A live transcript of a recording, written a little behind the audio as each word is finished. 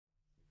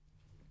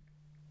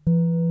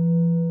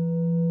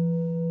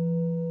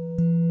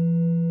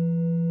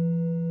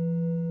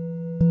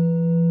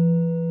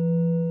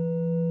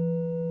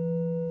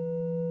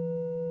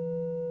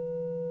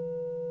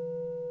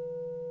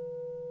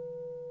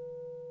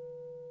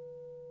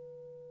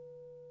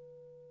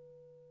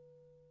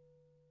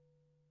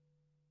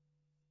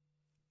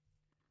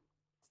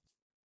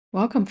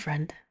Welcome,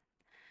 friend.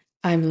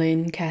 I'm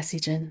Lynn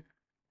Cassijan,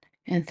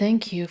 and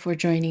thank you for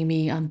joining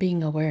me on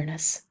Being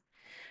Awareness,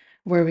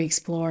 where we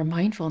explore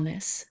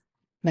mindfulness,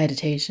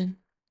 meditation,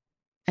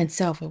 and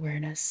self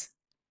awareness.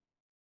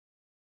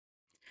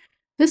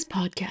 This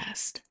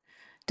podcast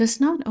does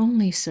not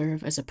only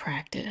serve as a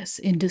practice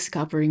in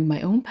discovering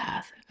my own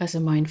path as a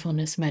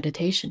mindfulness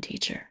meditation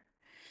teacher,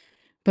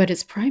 but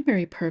its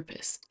primary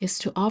purpose is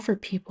to offer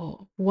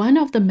people one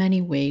of the many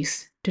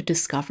ways to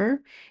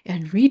discover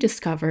and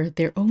rediscover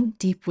their own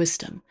deep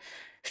wisdom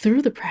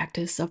through the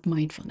practice of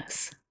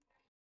mindfulness.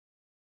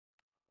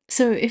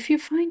 So, if you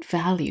find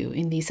value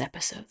in these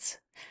episodes,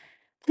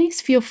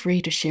 please feel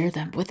free to share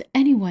them with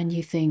anyone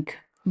you think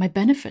might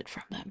benefit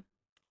from them.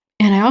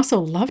 And I also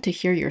love to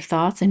hear your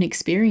thoughts and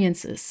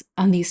experiences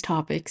on these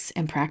topics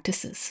and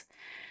practices.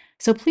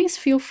 So, please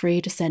feel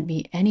free to send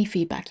me any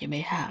feedback you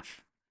may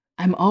have.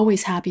 I'm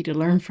always happy to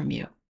learn from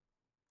you.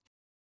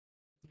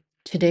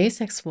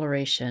 Today's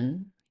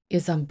exploration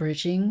is on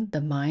bridging the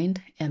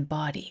mind and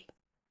body.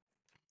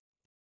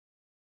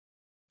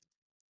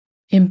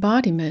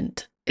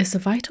 Embodiment is a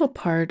vital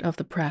part of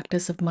the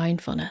practice of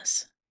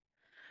mindfulness,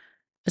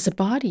 as the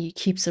body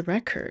keeps a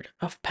record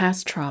of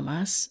past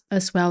traumas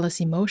as well as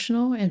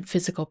emotional and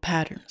physical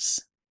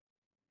patterns,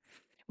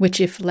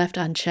 which, if left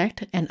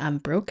unchecked and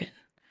unbroken,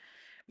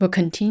 will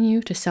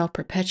continue to self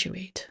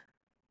perpetuate.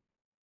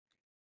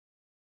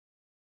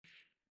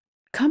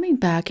 Coming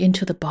back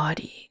into the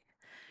body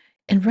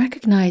and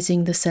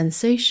recognizing the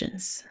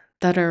sensations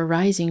that are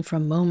arising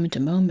from moment to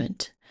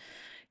moment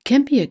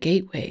can be a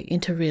gateway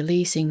into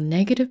releasing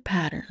negative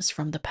patterns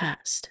from the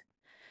past,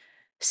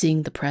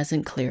 seeing the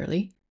present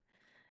clearly,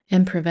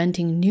 and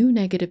preventing new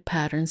negative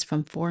patterns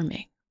from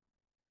forming.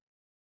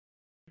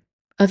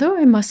 Although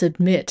I must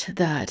admit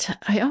that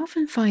I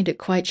often find it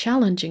quite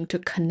challenging to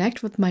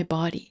connect with my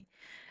body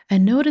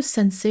and notice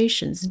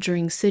sensations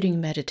during sitting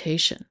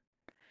meditation.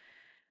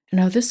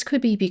 Now, this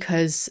could be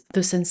because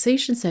the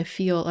sensations I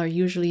feel are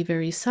usually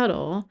very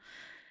subtle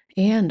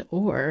and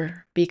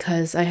or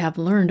because I have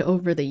learned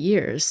over the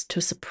years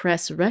to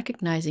suppress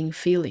recognizing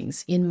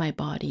feelings in my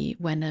body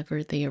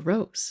whenever they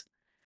arose.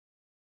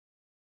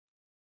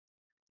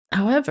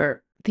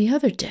 However, the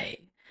other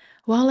day,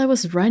 while I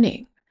was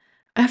running,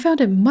 I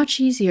found it much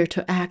easier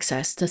to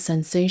access the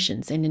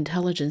sensations and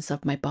intelligence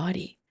of my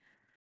body.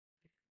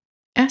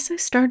 As I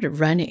started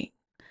running,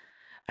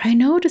 I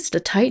noticed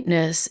a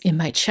tightness in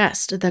my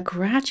chest that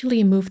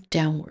gradually moved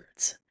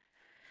downwards.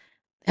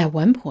 At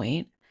one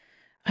point,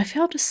 I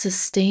felt a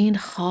sustained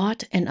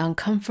hot and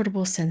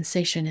uncomfortable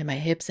sensation in my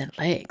hips and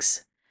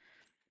legs.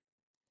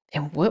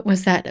 And what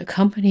was that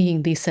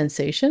accompanying these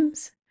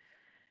sensations?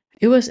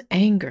 It was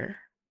anger.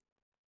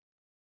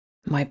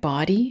 My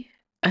body,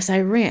 as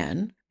I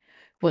ran,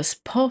 was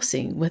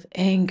pulsing with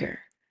anger.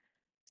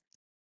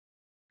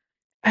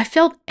 I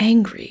felt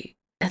angry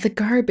at the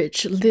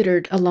garbage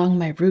littered along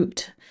my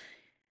route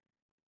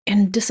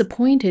and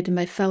disappointed in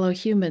my fellow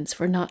humans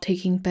for not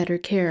taking better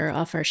care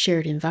of our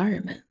shared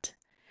environment.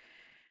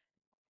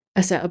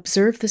 As I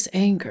observed this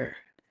anger,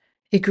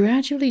 it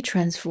gradually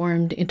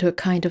transformed into a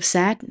kind of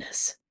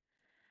sadness.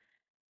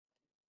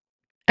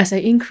 As I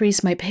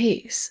increased my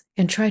pace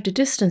and tried to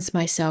distance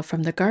myself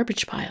from the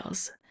garbage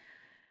piles,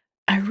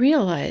 I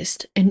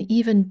realized an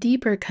even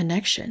deeper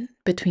connection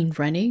between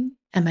running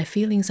and my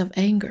feelings of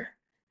anger.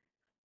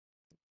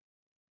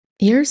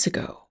 Years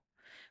ago,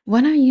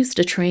 when I used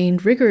to train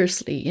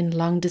rigorously in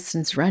long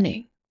distance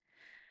running,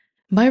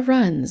 my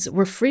runs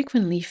were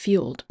frequently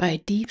fueled by a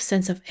deep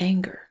sense of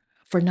anger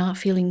for not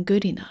feeling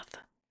good enough.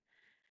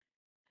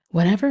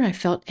 Whenever I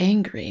felt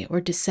angry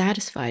or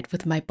dissatisfied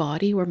with my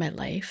body or my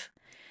life,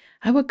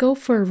 I would go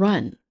for a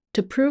run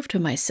to prove to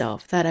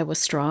myself that I was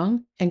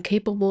strong and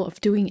capable of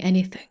doing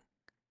anything.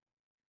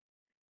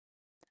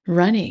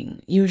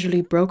 Running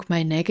usually broke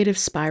my negative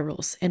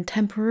spirals and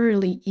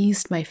temporarily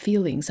eased my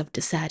feelings of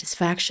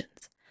dissatisfaction.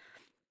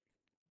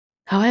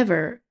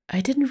 However, I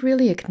didn't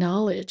really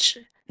acknowledge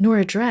nor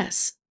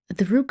address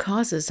the root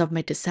causes of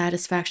my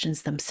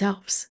dissatisfactions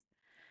themselves.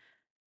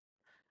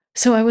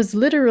 So I was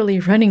literally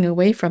running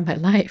away from my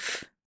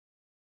life.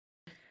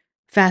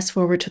 Fast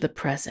forward to the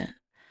present.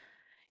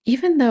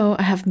 Even though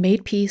I have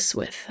made peace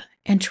with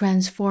and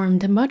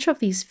transformed much of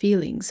these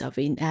feelings of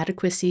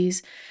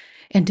inadequacies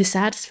and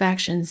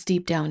dissatisfactions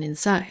deep down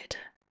inside,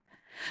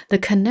 the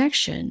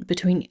connection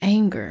between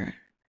anger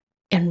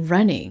and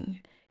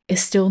running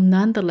is still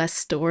nonetheless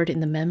stored in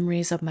the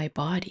memories of my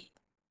body,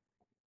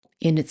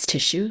 in its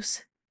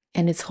tissues,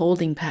 and its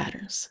holding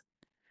patterns.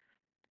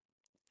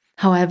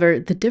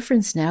 However, the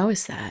difference now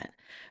is that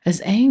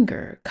as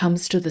anger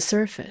comes to the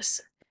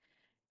surface,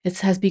 it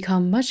has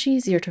become much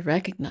easier to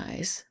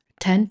recognize,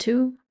 tend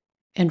to,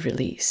 and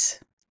release.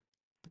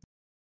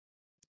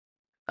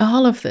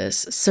 All of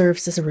this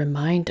serves as a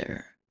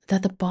reminder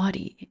that the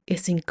body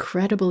is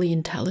incredibly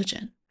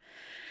intelligent,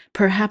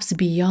 perhaps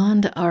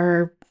beyond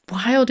our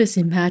wildest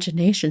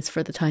imaginations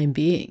for the time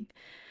being.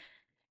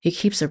 It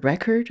keeps a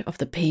record of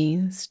the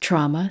pains,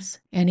 traumas,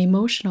 and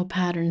emotional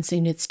patterns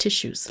in its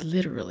tissues,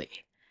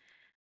 literally.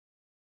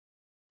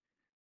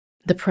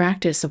 The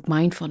practice of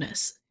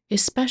mindfulness,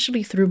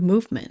 especially through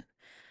movement,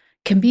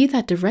 can be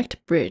that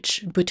direct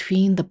bridge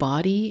between the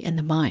body and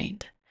the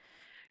mind,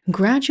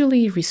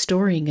 gradually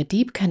restoring a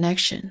deep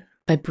connection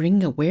by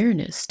bringing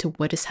awareness to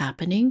what is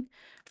happening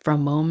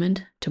from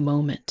moment to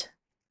moment.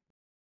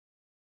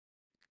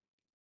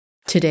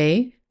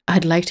 Today,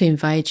 I'd like to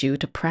invite you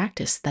to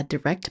practice that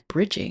direct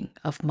bridging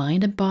of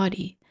mind and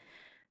body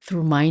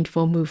through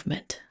mindful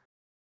movement.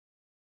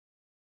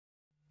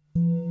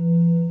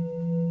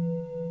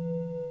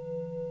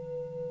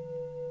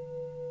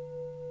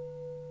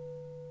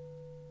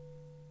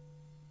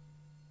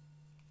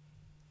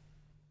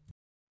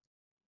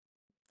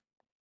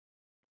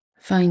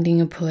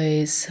 Finding a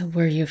place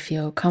where you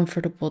feel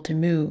comfortable to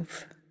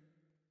move.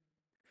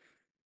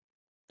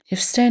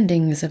 If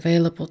standing is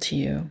available to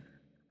you,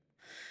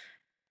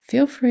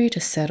 feel free to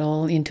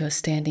settle into a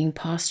standing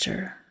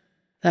posture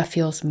that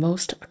feels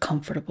most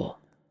comfortable.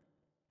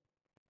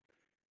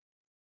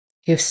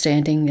 If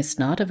standing is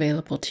not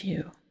available to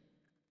you,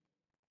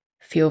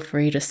 feel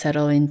free to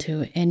settle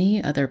into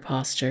any other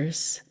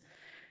postures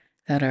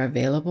that are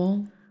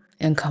available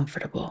and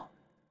comfortable.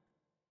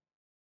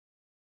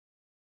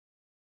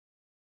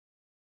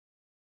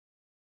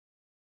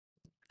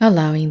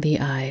 Allowing the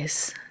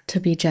eyes to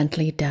be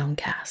gently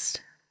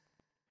downcast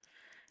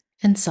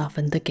and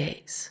soften the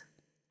gaze.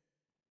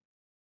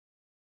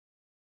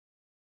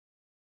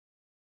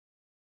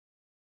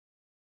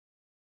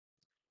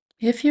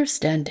 If you're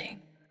standing,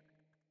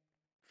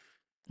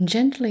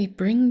 gently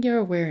bring your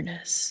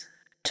awareness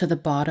to the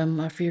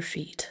bottom of your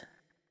feet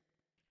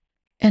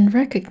and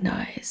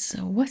recognize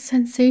what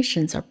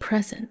sensations are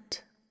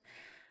present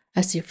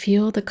as you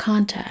feel the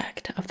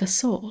contact of the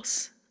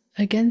soles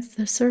against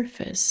the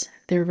surface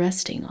they're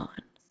resting on.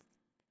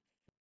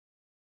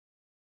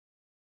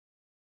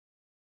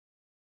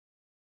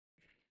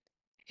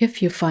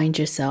 If you find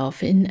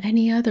yourself in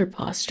any other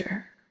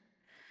posture,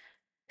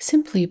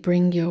 simply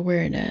bring your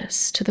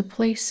awareness to the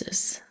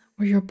places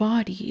where your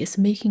body is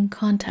making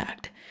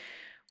contact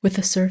with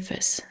the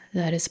surface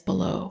that is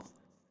below.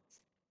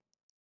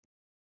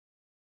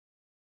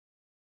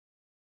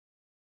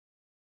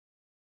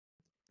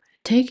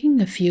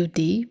 Taking a few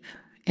deep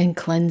and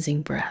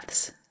cleansing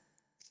breaths.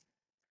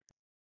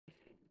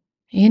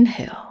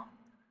 Inhale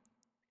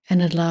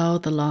and allow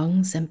the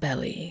lungs and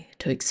belly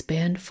to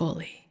expand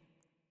fully.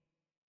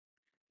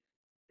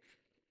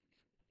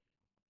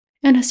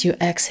 And as you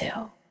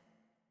exhale,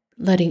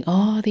 letting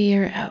all the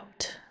air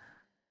out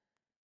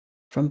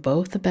from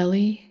both the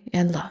belly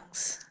and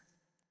lungs.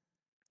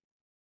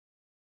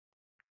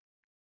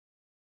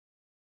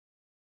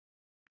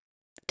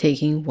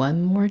 Taking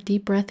one more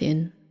deep breath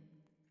in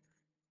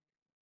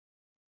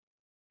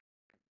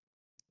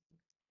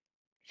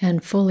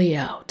and fully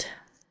out.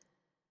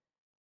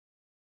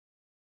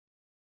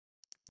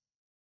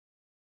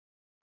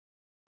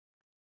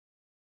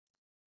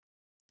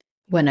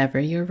 Whenever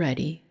you're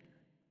ready,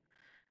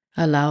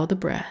 allow the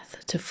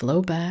breath to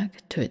flow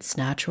back to its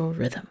natural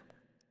rhythm.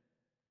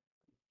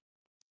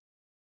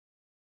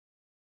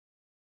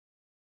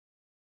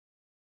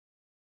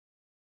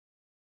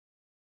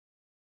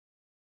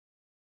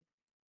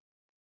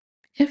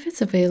 If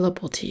it's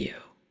available to you,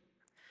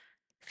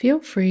 feel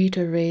free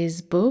to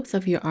raise both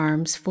of your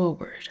arms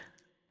forward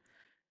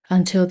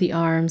until the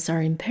arms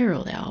are in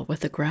parallel with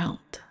the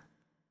ground.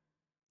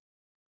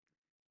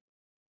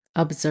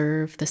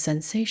 Observe the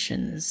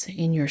sensations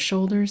in your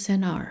shoulders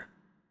and arm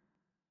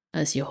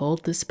as you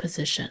hold this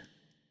position.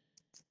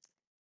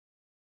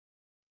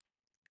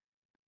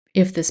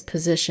 If this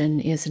position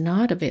is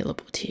not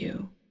available to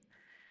you,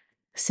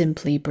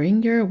 simply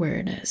bring your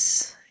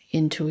awareness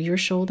into your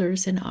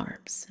shoulders and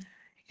arms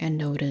and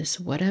notice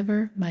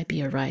whatever might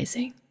be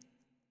arising.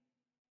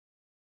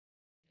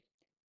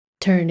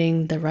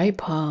 Turning the right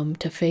palm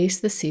to face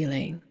the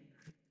ceiling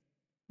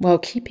while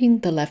keeping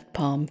the left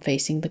palm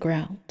facing the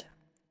ground.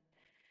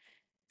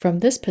 From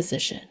this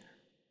position,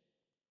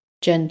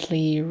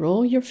 gently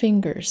roll your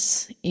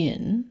fingers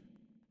in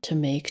to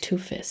make two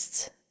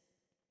fists.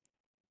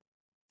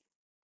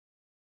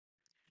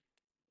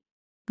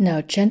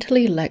 Now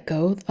gently let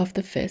go of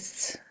the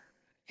fists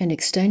and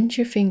extend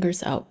your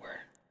fingers outward.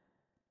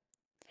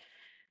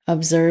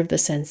 Observe the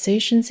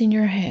sensations in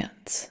your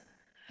hands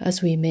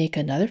as we make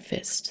another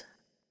fist,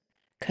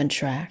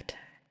 contract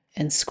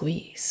and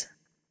squeeze.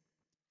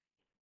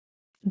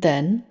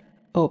 Then,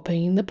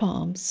 opening the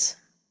palms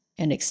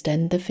and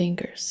extend the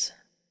fingers.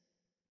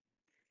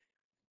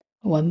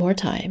 One more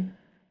time,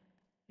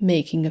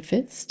 making a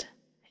fist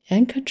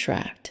and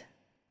contract,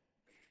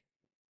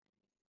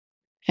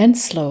 and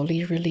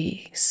slowly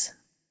release,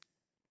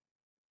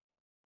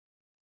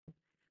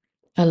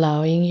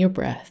 allowing your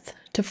breath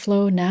to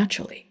flow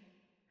naturally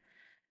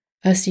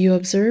as you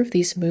observe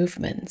these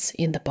movements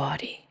in the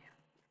body.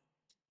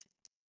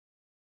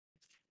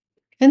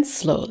 And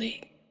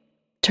slowly,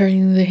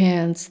 turning the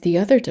hands the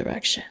other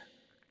direction,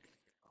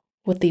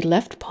 with the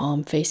left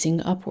palm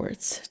facing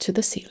upwards to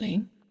the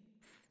ceiling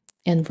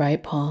and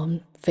right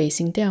palm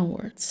facing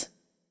downwards.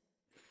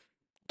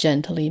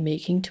 Gently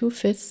making two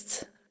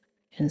fists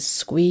and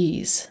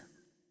squeeze,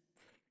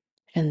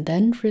 And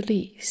then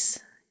release,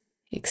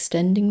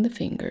 extending the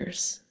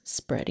fingers,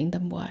 spreading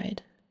them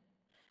wide.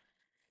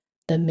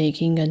 Then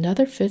making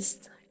another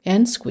fist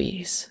and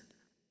squeeze.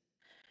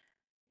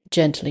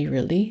 Gently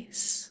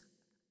release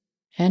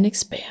and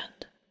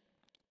expand.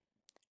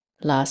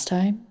 Last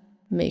time,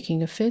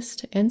 making a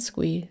fist and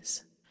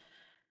squeeze.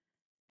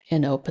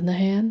 And open the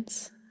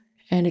hands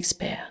and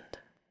expand.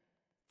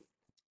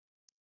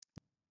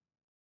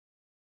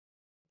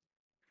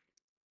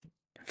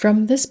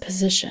 From this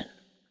position,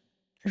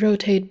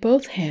 rotate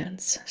both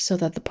hands so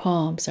that the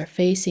palms are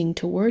facing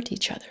toward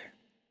each other.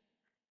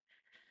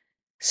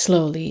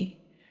 Slowly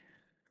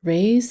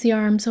raise the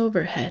arms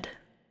overhead.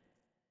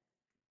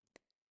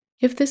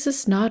 If this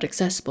is not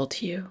accessible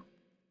to you,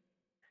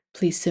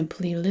 please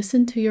simply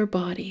listen to your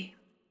body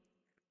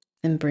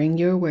and bring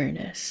your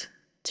awareness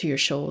to your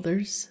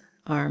shoulders,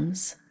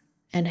 arms,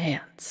 and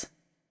hands.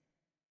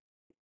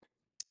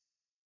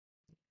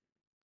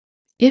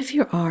 If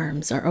your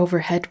arms are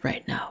overhead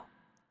right now,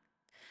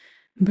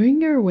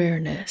 bring your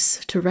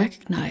awareness to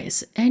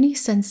recognize any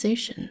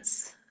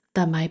sensations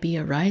that might be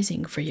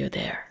arising for you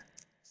there.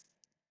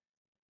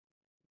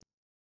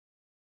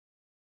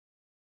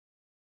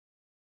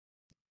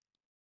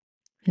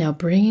 Now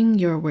bringing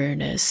your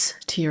awareness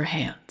to your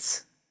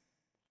hands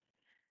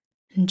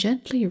and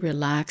gently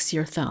relax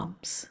your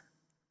thumbs,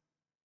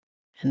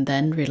 and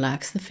then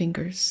relax the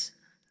fingers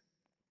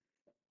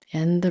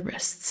and the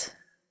wrists.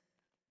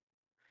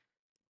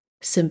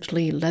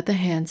 Simply let the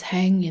hands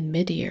hang in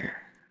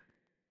midair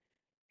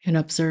and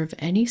observe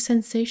any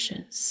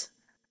sensations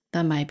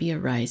that might be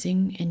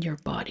arising in your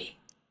body.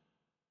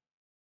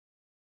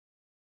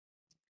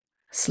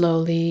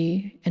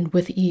 Slowly and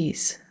with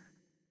ease,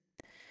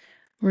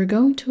 we're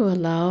going to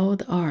allow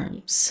the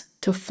arms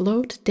to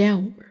float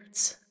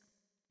downwards.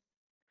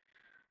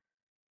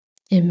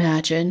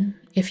 Imagine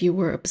if you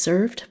were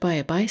observed by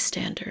a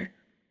bystander.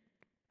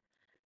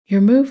 Your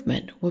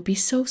movement would be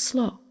so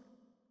slow,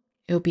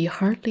 it would be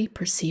hardly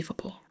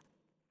perceivable.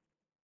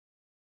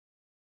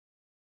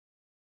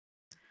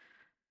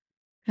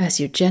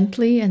 As you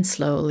gently and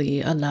slowly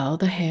allow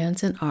the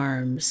hands and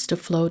arms to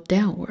float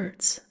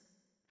downwards,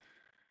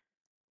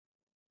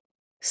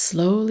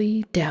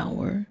 slowly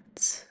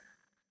downwards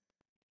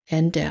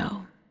and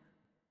down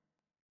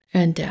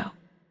and down,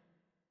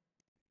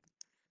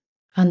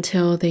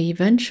 until they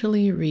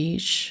eventually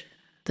reach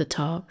the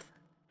top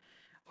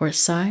or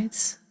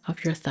sides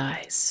of your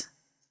thighs.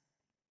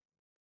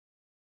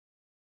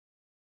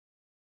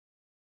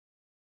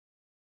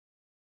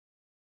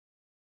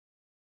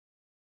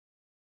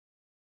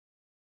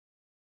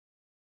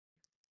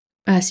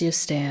 As you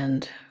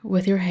stand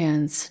with your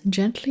hands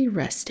gently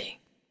resting,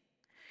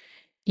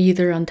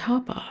 either on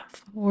top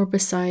of or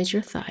beside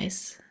your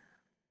thighs,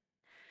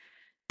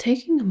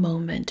 taking a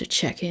moment to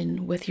check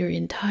in with your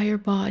entire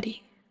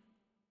body.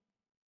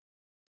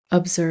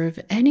 Observe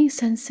any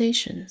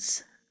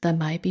sensations that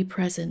might be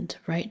present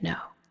right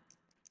now.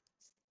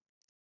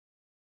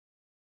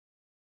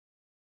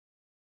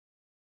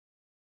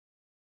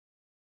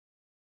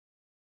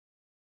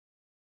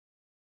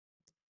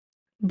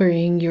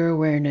 Bring your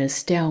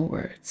awareness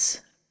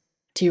downwards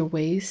to your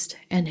waist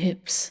and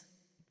hips.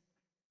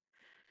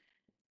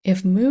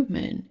 If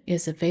movement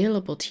is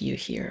available to you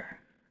here,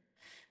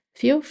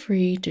 feel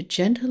free to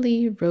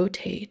gently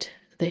rotate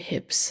the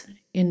hips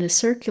in a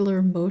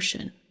circular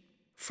motion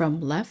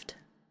from left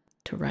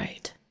to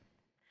right.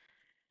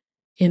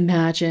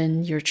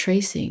 Imagine you're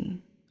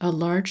tracing a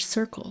large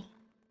circle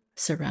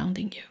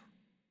surrounding you.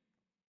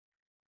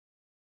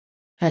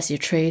 As you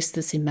trace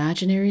this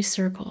imaginary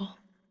circle,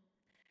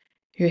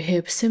 your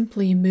hip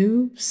simply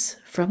moves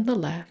from the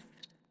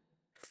left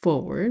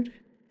forward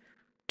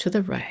to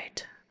the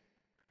right,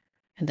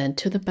 and then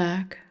to the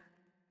back,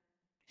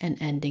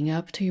 and ending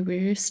up to where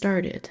you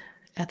started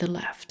at the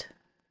left.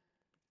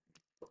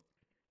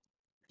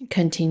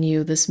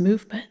 Continue this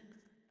movement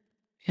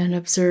and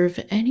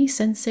observe any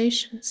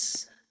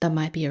sensations that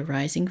might be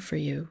arising for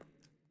you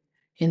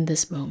in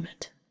this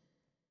moment.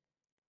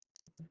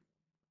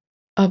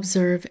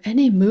 Observe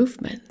any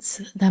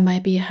movements that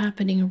might be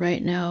happening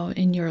right now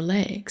in your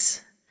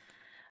legs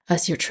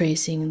as you're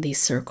tracing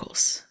these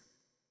circles.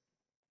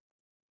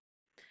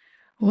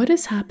 What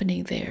is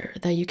happening there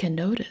that you can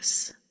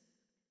notice?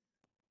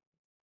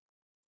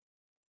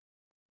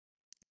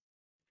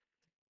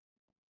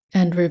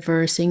 And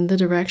reversing the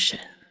direction,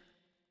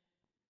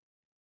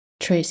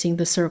 tracing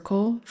the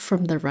circle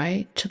from the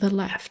right to the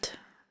left.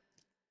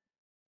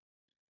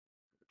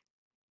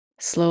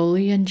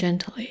 Slowly and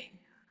gently,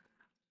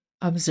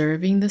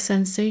 observing the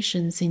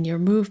sensations in your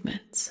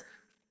movements,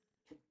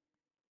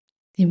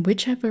 in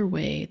whichever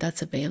way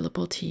that's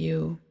available to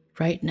you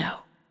right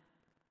now.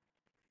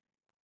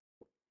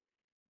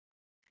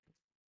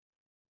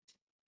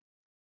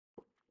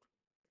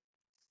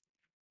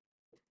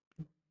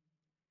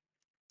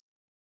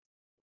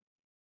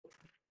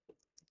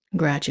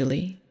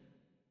 Gradually,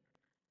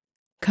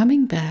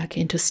 coming back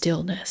into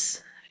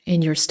stillness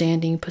in your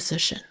standing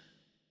position.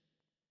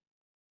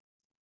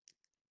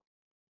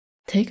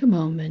 Take a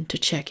moment to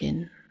check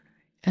in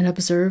and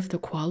observe the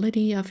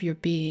quality of your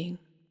being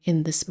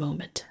in this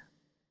moment.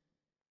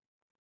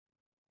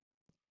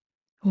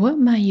 What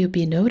might you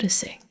be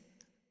noticing?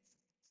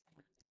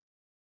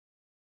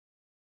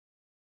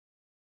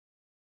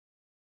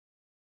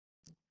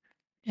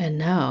 And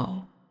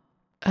now,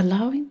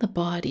 allowing the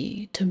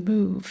body to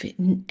move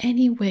in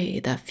any way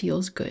that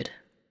feels good,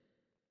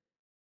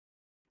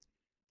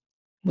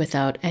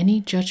 without any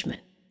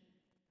judgment.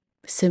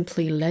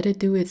 Simply let it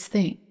do its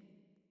thing,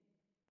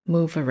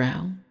 move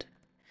around,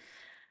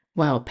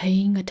 while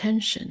paying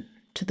attention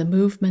to the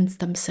movements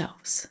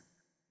themselves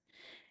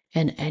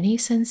and any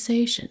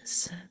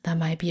sensations that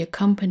might be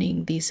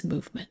accompanying these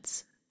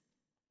movements.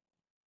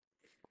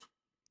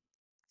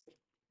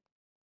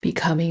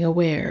 Becoming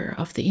aware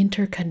of the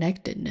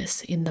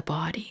interconnectedness in the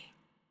body.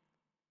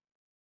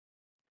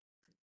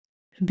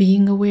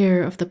 Being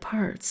aware of the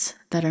parts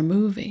that are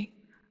moving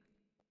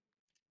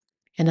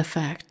and the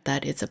fact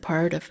that it's a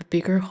part of a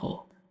bigger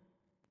whole.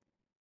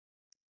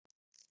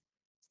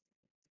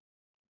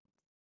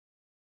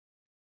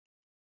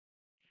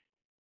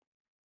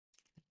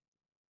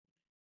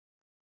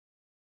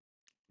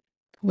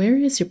 Where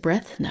is your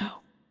breath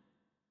now?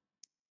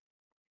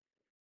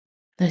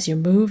 As you're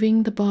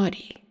moving the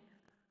body,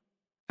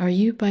 are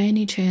you by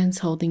any chance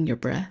holding your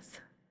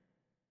breath?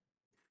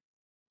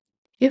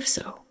 If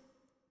so,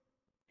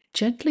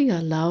 gently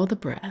allow the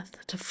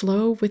breath to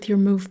flow with your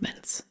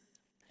movements,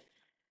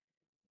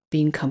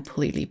 being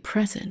completely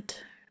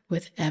present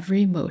with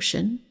every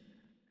motion,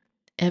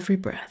 every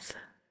breath,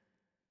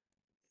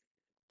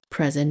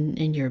 present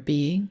in your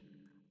being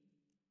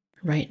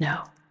right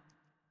now.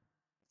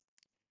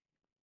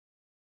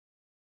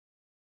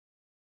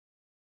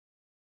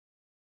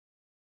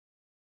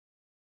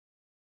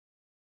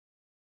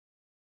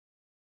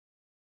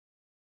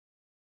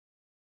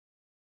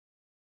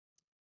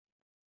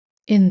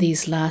 In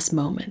these last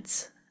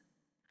moments,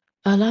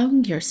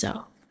 allowing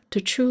yourself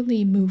to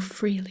truly move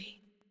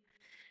freely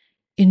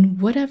in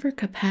whatever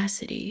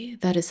capacity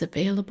that is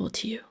available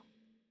to you,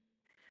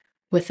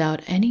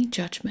 without any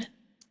judgment.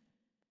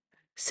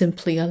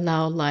 Simply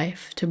allow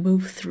life to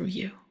move through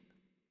you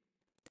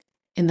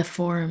in the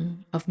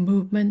form of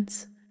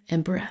movements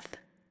and breath,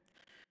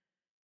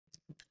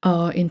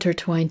 all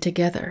intertwined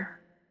together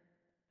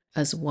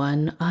as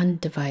one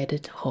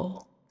undivided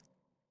whole.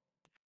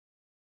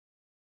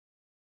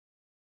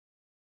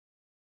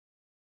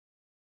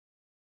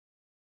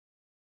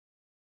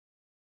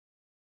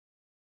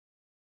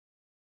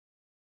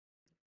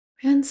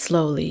 And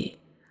slowly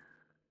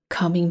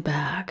coming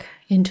back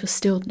into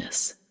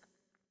stillness,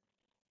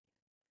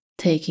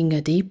 taking a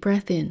deep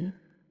breath in,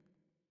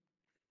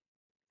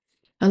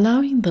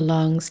 allowing the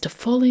lungs to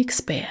fully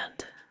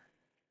expand.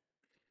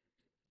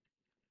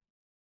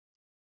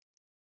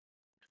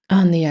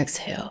 On the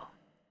exhale,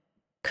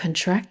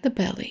 contract the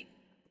belly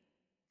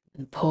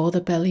and pull the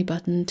belly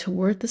button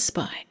toward the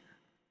spine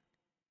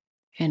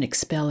and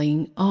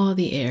expelling all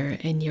the air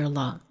in your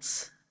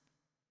lungs.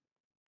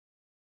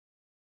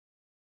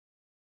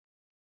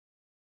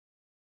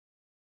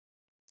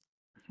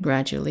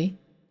 Gradually,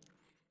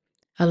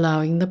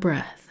 allowing the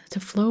breath to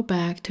flow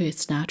back to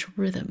its natural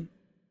rhythm,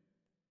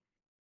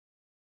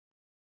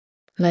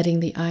 letting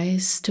the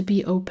eyes to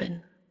be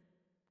open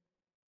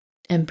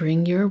and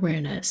bring your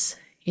awareness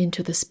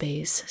into the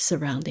space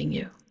surrounding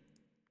you.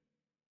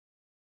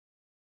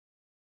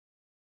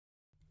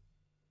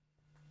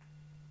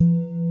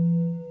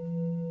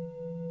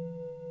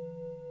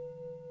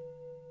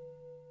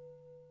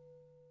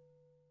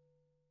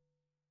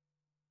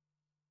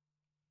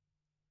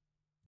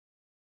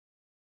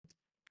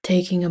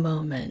 Taking a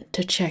moment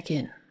to check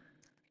in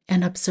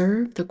and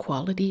observe the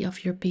quality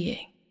of your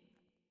being.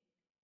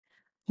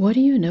 What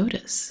do you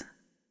notice?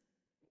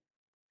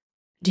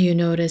 Do you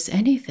notice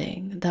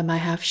anything that might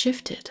have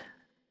shifted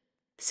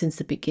since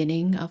the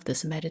beginning of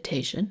this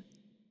meditation?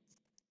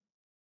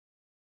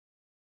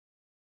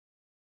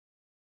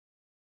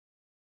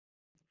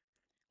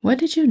 What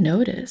did you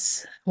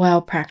notice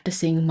while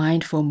practicing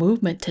mindful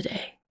movement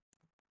today?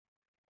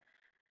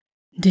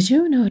 Did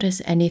you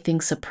notice anything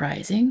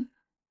surprising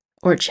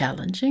or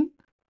challenging?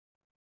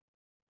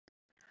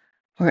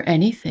 Or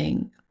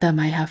anything that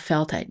might have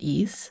felt at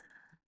ease?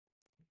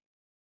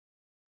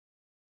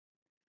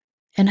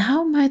 And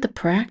how might the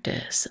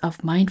practice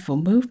of mindful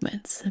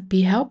movements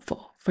be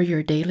helpful for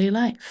your daily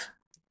life?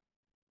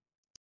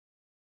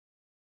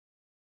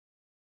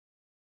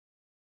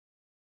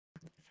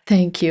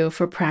 Thank you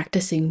for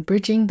practicing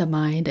bridging the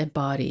mind and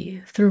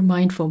body through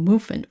mindful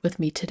movement with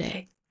me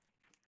today.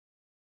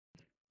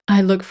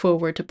 I look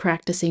forward to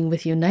practicing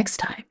with you next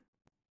time.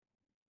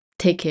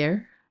 Take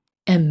care,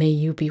 and may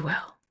you be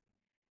well.